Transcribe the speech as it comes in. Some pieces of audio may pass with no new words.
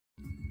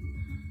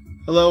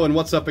Hello and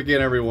what's up again,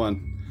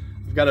 everyone.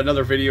 I've got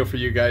another video for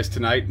you guys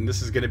tonight, and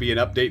this is going to be an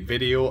update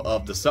video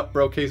of the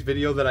Supbro case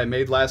video that I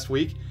made last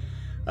week.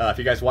 If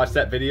you guys watched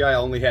that video, I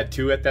only had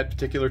 2 at that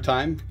particular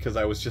time because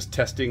I was just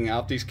testing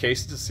out these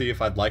cases to see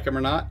if I'd like them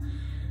or not.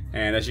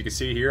 And as you can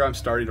see here, I'm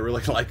starting to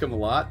really like them a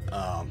lot.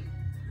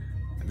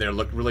 They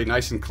look really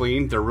nice and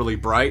clean. They're really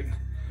bright.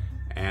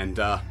 And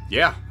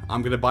yeah,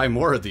 I'm going to buy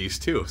more of these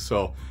too.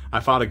 So I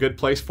found a good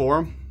place for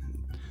them.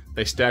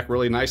 They stack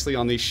really nicely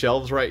on these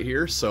shelves right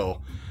here.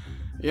 So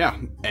yeah,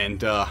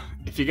 and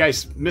if you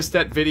guys missed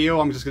that video,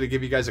 I'm just going to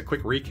give you guys a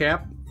quick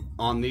recap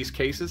on these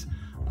cases.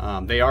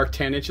 They are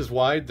 10 inches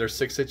wide, they're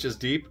 6 inches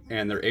deep,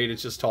 and they're 8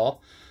 inches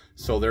tall.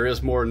 So there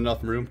is more than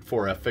enough room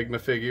for a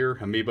FIGMA figure,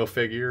 Amiibo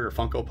figure, or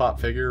Funko Pop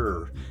figure,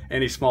 or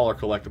any smaller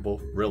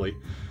collectible, really.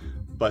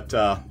 But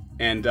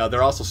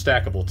they're also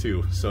stackable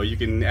too. So you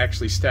can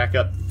actually stack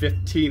up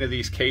 15 of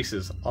these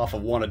cases off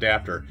of one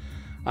adapter.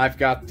 I've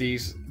got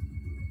these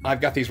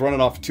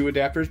running off 2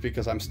 adapters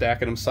because I'm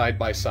stacking them side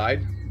by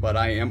side, but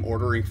I am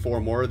ordering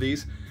 4 more of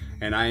these,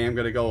 and I am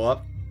going to go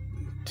up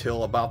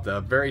till about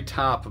the very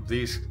top of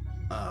these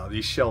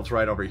shelves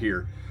right over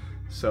here.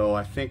 So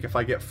I think if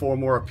I get 4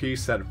 more a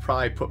piece, that would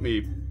probably put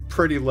me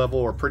pretty level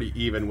or pretty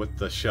even with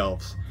the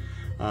shelves.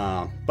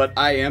 But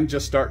I am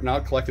just starting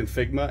out collecting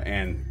Figma,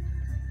 and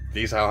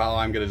these are how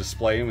I'm going to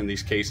display them in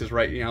these cases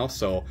right now.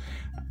 So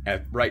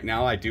right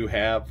now I do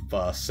have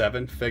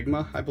 7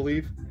 Figma, I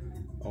believe.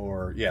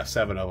 Or yeah,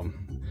 7 of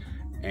them.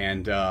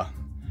 And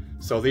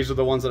so these are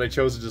the ones that I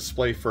chose to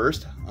display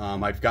first.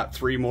 I've got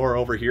 3 more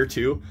over here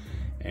too,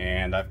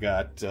 and I've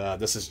got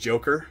this is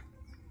Joker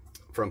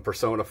from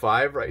Persona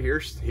 5 right here.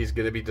 He's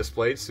going to be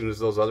displayed as soon as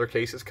those other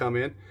cases come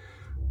in.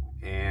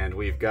 And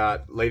we've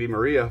got Lady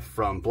Maria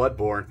from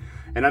Bloodborne,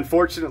 and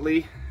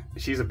unfortunately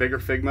she's a bigger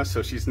Figma,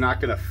 so she's not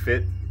going to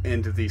fit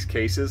into these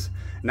cases,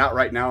 not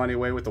right now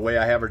anyway, with the way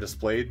I have her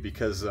displayed,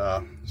 because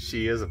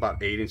she is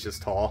about 8 inches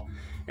tall.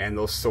 And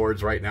those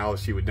swords right now,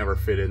 she would never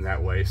fit in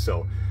that way.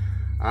 So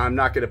I'm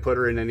not going to put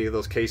her in any of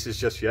those cases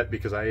just yet,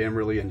 because I am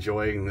really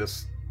enjoying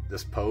this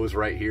pose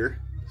right here.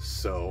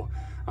 So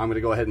I'm going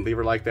to go ahead and leave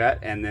her like that.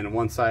 And then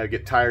once I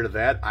get tired of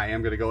that, I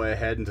am going to go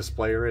ahead and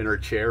display her in her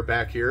chair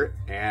back here.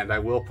 And I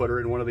will put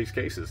her in one of these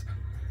cases.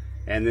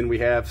 And then we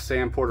have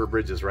Sam Porter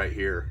Bridges right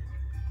here.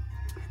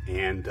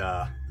 And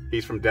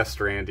he's from Death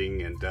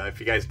Stranding. And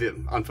if you guys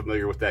didn't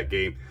unfamiliar with that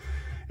game,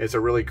 it's a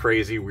really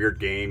crazy, weird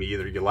game.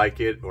 Either you like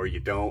it or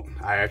you don't.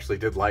 I actually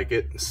did like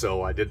it,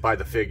 so I did buy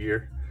the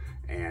figure,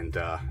 and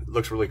it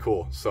looks really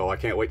cool. So I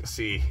can't wait to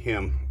see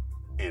him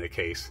in a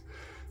case.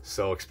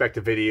 So expect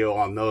a video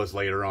on those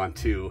later on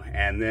too.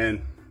 And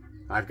then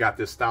I've got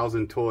this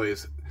 1000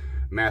 Toys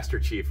Master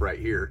Chief right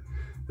here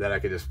that I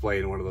could display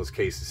in one of those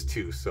cases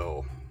too.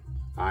 So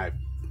I'm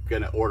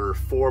gonna order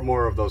 4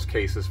 more of those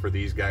cases for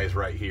these guys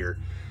right here,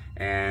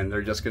 and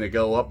they're just gonna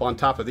go up on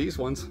top of these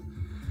ones.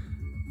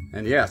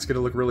 And yeah, it's going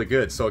to look really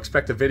good. So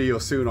expect a video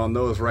soon on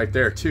those right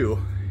there too.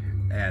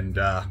 And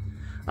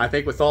I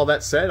think with all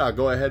that said, I'll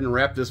go ahead and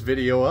wrap this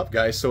video up,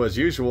 guys. So as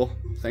usual,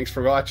 thanks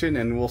for watching,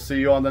 and we'll see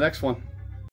you on the next one.